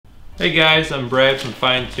Hey guys, I'm Brad from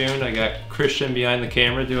Fine Tuned. I got Christian behind the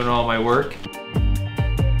camera doing all my work.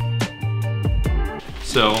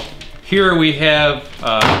 So here we have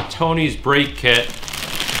Tony's brake kit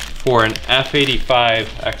for an F85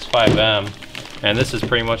 X5M, and this is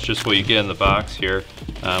pretty much just what you get in the box here.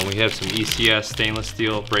 We have some ECS stainless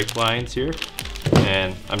steel brake lines here,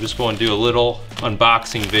 and I'm just going to do a little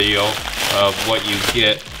unboxing video of what you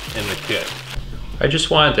get in the kit. I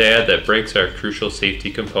just wanted to add that brakes are a crucial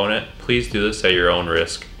safety component. Please do this at your own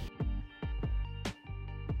risk.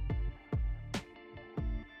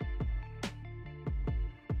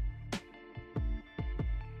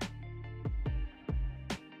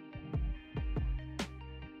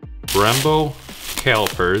 Brembo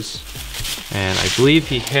calipers, and I believe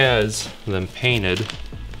he has them painted.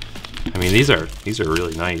 I mean, these are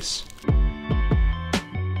really nice.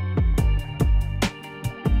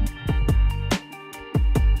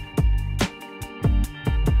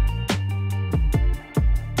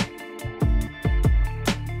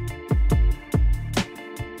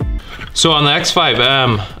 So on the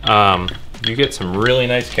X5M, you get some really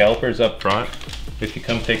nice calipers up front. If you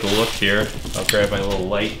come take a look here, I'll grab my little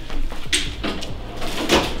light.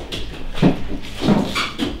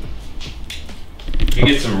 You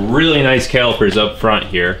get some really nice calipers up front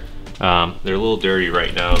here. They're a little dirty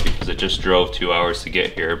right now because it just drove 2 hours to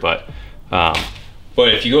get here, but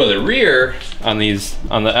if you go to the rear on the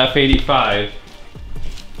F85,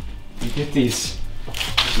 you get these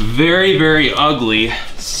very, very ugly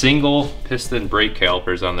single piston brake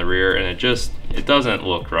calipers on the rear, and it doesn't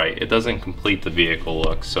look right. It doesn't complete the vehicle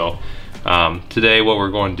look. So today what we're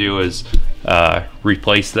going to do is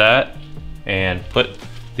replace that and put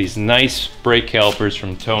these nice brake calipers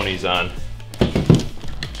from Tony's on,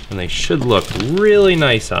 and they should look really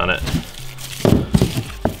nice on it.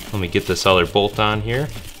 Let me get this other bolt on here.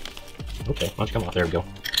 Okay, why don't you come off? There we go.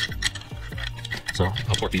 So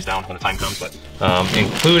I'll torque these down when the time comes, but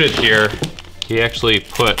included here, he actually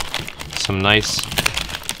put some nice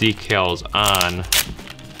decals on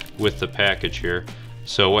with the package here.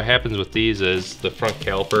 So what happens with these is the front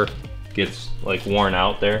caliper gets like worn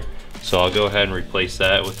out there. So I'll go ahead and replace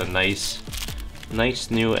that with a nice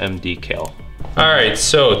new M decal. All right,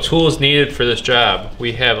 so tools needed for this job.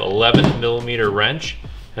 We have 11mm wrench,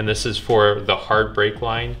 and this is for the hard brake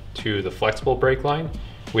line to the flexible brake line.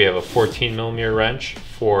 We have a 14mm wrench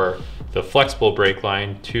for the flexible brake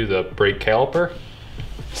line to the brake caliper.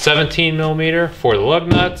 17mm for the lug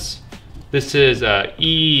nuts. This is a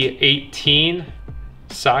E18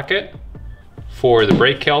 socket for the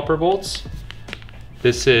brake caliper bolts.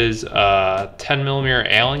 This is a 10mm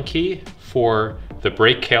Allen key for the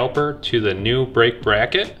brake caliper to the new brake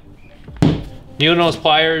bracket. Needle nose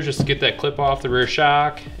pliers just to get that clip off the rear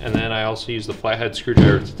shock, and then I also use the flathead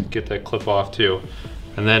screwdriver to get that clip off too.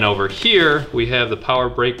 And then over here we have the power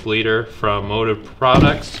brake bleeder from Motive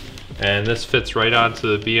Products, and this fits right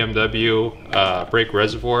onto the BMW brake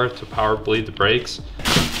reservoir to power bleed the brakes.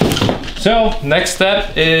 So next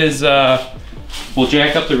step is we'll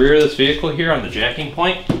jack up the rear of this vehicle here on the jacking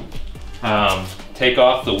point, take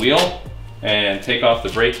off the wheel and take off the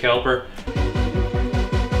brake caliper.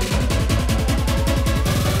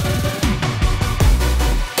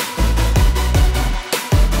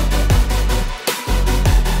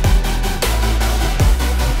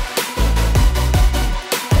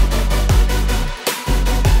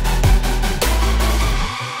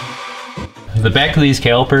 The back of these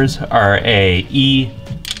calipers are a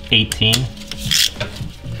E18.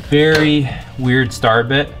 Very weird star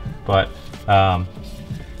bit, but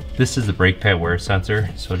this is the brake pad wear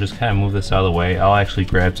sensor, so just kind of move this out of the way. I'll actually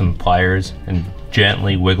grab some pliers and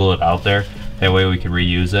gently wiggle it out there. That way we can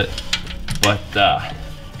reuse it. But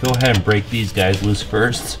go ahead and break these guys loose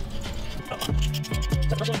first.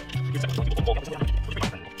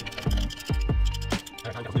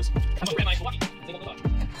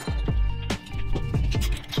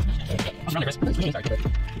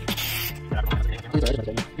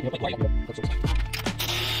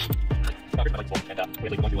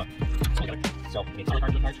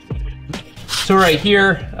 So right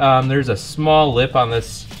here, there's a small lip on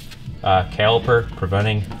this caliper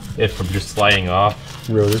preventing it from just sliding off.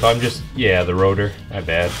 Rotor. So I'm just, yeah, the rotor, my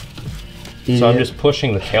bad. So I'm just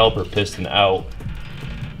pushing the caliper piston out,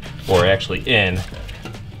 or actually in.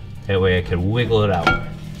 That way I can wiggle it out.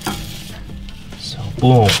 So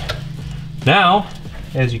boom. Now,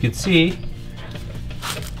 as you can see,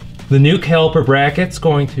 the new caliper bracket's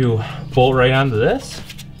going to bolt right onto this,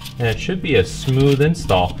 and it should be a smooth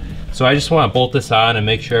install. So I just want to bolt this on and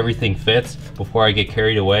make sure everything fits before I get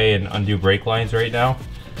carried away and undo brake lines right now.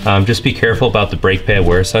 Just be careful about the brake pad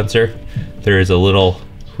wear sensor. There is a little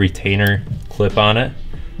retainer clip on it.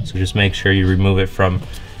 So just make sure you remove it from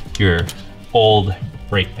your old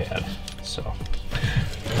brake pad. So, all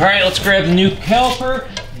right, let's grab the new caliper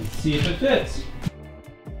and see if it fits.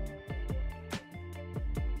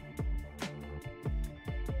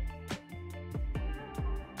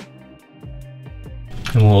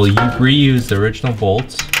 And we'll reuse the original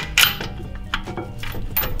bolts.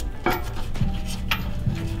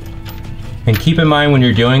 And keep in mind when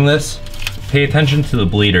you're doing this, pay attention to the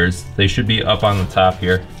bleeders. They should be up on the top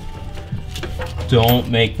here. Don't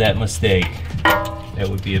make that mistake. That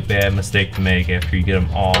would be a bad mistake to make after you get them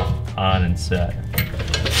all on and set.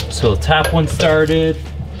 So the top one started.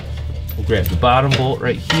 We'll grab the bottom bolt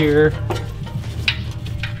right here.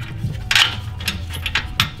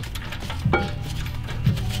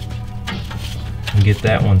 And get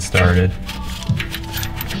that one started.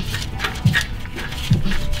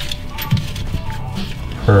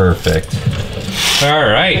 Perfect. All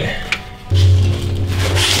right.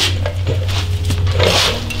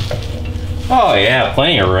 Oh yeah,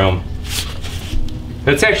 plenty of room.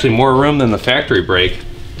 That's actually more room than the factory brake.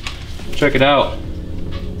 Check it out.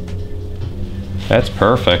 That's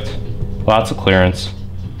perfect. Lots of clearance.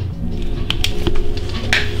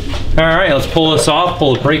 All right, let's pull this off,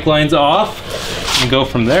 pull the brake lines off, and go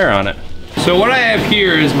from there on it. So what I have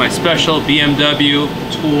here is my special BMW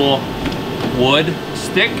tool wood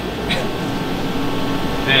stick.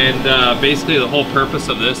 And basically the whole purpose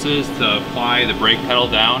of this is to apply the brake pedal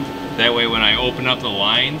down. That way when I open up the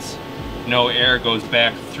lines, no air goes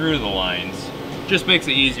back through the lines. Just makes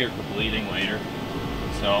it easier for bleeding later.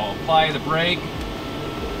 So apply the brake.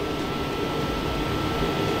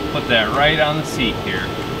 Put that right on the seat here.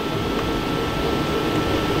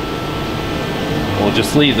 We'll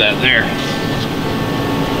just leave that there.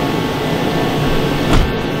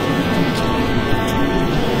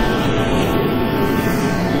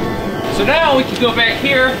 So now we can go back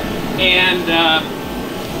here and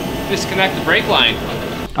disconnect the brake line.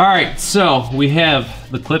 All right, so we have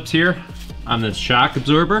the clips here on this shock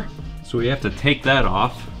absorber. So we have to take that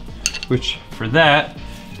off, which for that,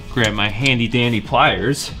 grab my handy dandy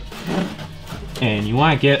pliers. And you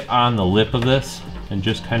wanna get on the lip of this and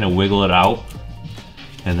just kind of wiggle it out.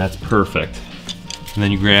 And that's perfect. And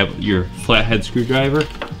then you grab your flathead screwdriver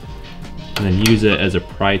and then use it as a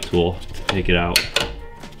pry tool to take it out.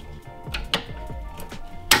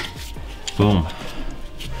 Boom.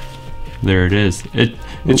 There it is.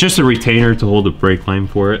 It's just a retainer to hold the brake line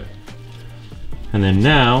for it. And then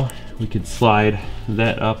now we can slide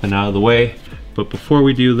that up and out of the way. But before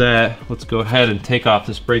we do that, let's go ahead and take off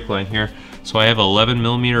this brake line here. So I have an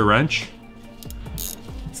 11mm wrench.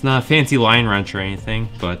 It's not a fancy line wrench or anything,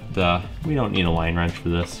 but we don't need a line wrench for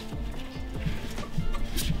this.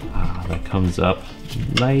 That comes up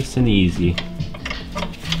nice and easy.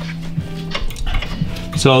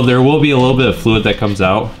 So there will be a little bit of fluid that comes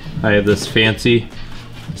out. I have this fancy,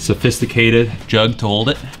 sophisticated jug to hold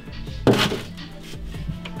it.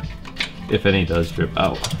 If any does drip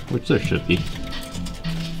out, which there should be.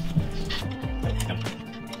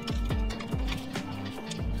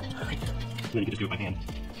 Then you can just do it by hand.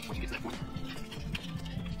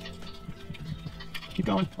 Keep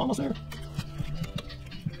going, almost there.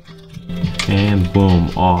 And boom,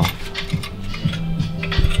 off.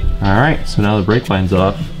 All right, so now the brake line's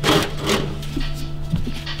off.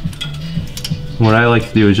 What I like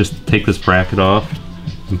to do is just take this bracket off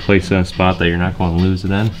and place it in a spot that you're not going to lose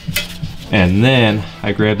it in. And then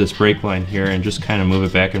I grab this brake line here and just kind of move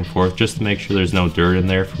it back and forth just to make sure there's no dirt in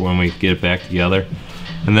there for when we get it back together.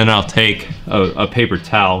 And then I'll take a paper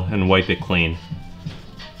towel and wipe it clean.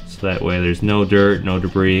 So that way there's no dirt, no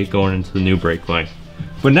debris going into the new brake line.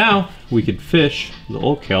 But now we could fish the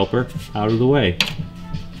old caliper out of the way.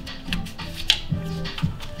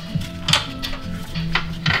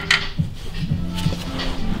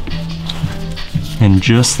 And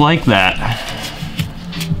just like that,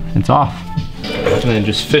 it's off. And then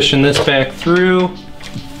just fishing this back through.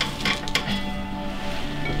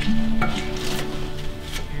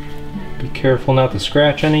 Be careful not to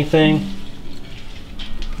scratch anything.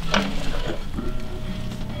 All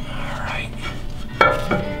right.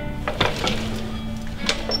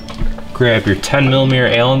 Grab your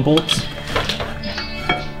 10mm Allen bolts.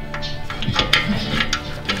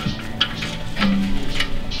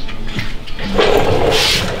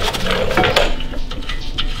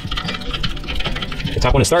 The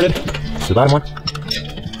top one is started, the bottom one.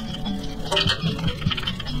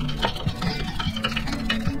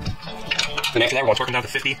 Then after that, we're going to torque them down to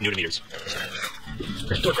 50 Newton meters.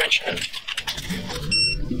 Torque wrench.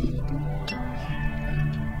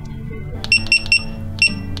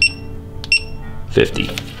 50.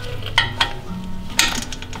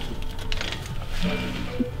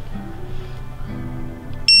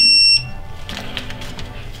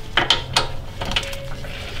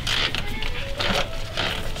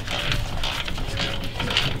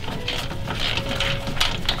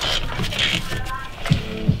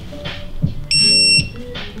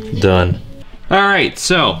 Done. All right,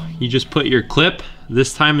 so you just put your clip,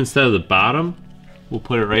 this time instead of the bottom, we'll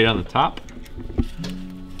put it right on the top.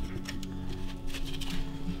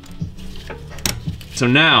 So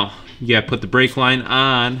now you gotta put the brake line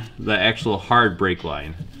on the actual hard brake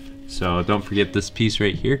line. So don't forget this piece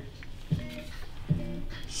right here.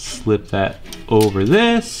 Slip that over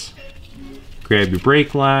this, grab your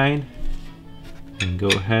brake line, and go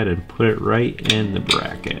ahead and put it right in the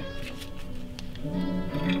bracket.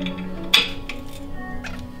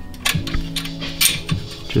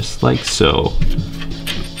 Just like so.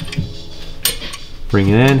 Bring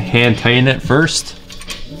it in, hand tighten it first.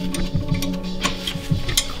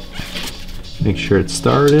 Make sure it's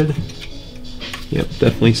started. Yep,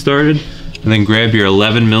 definitely started. And then grab your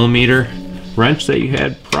 11mm wrench that you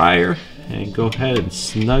had prior and go ahead and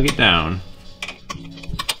snug it down.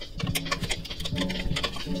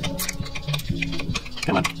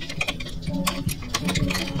 Come on.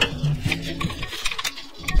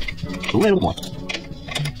 A little more.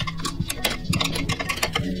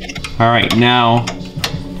 All right, now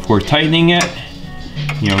for tightening it,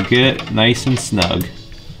 get it nice and snug.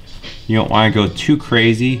 You don't want to go too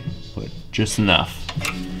crazy, but just enough.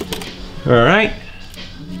 All right,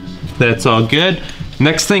 that's all good.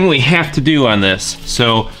 Next thing we have to do on this,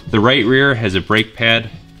 so the right rear has a brake pad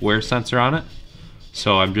wear sensor on it.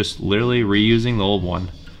 So I'm just literally reusing the old one.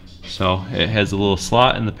 So it has a little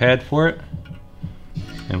slot in the pad for it,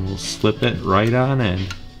 and we'll slip it right on in.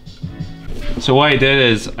 So what I did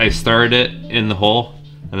is I started it in the hole,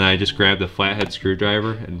 and then I just grabbed a flathead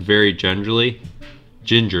screwdriver and very gingerly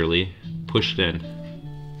pushed in.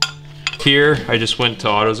 Here I just went to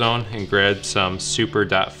AutoZone and grabbed some Super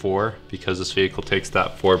 .4 because this vehicle takes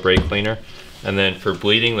 .4 brake cleaner. And then for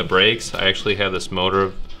bleeding the brakes, I actually have this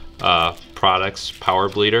Motor Products Power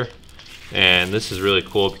Bleeder. And this is really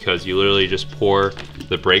cool because you literally just pour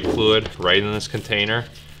the brake fluid right in this container,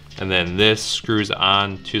 and then this screws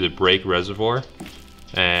on to the brake reservoir.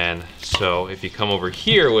 And so if you come over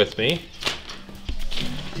here with me,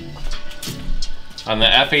 on the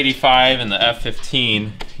F85 and the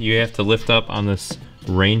F15, you have to lift up on this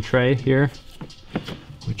rain tray here,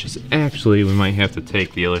 which is actually, we might have to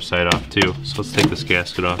take the other side off too. So let's take this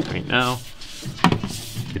gasket off right now.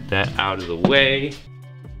 Get that out of the way.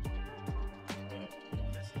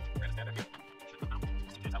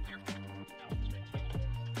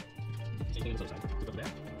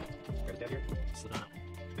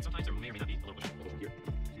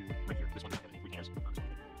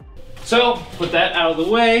 So put that out of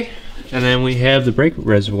the way, and then we have the brake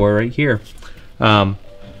reservoir right here.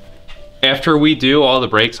 After we do all the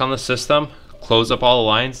brakes on the system, close up all the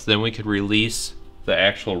lines, then we could release the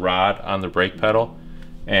actual rod on the brake pedal,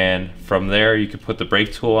 and from there you could put the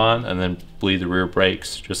brake tool on and then bleed the rear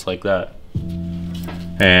brakes just like that.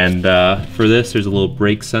 And for this, there's a little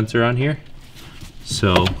brake sensor on here,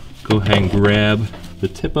 so go ahead and grab the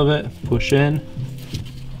tip of it, push in,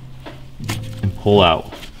 and pull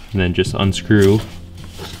out. And then just unscrew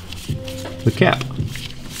the cap.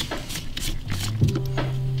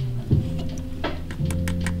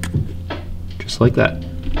 Just like that.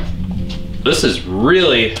 This is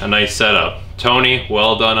really a nice setup. Tony,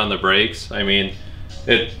 well done on the brakes. I mean,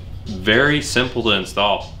 it's very simple to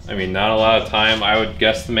install. I mean, not a lot of time. I would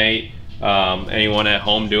guesstimate anyone at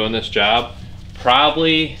home doing this job,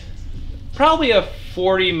 probably a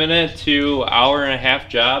 40-minute to hour-and-a-half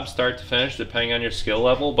job, start to finish, depending on your skill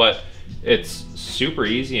level, but it's super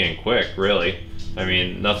easy and quick, really. I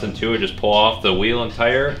mean, nothing to it, just pull off the wheel and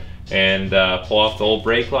tire, and pull off the old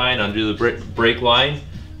brake line, undo the brake line,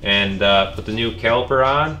 and put the new caliper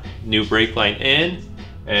on, new brake line in,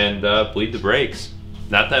 and bleed the brakes.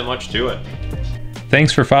 Not that much to it.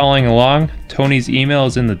 Thanks for following along. Tony's email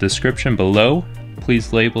is in the description below.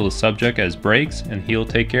 Please label the subject as brakes, and he'll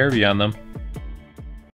take care of you on them.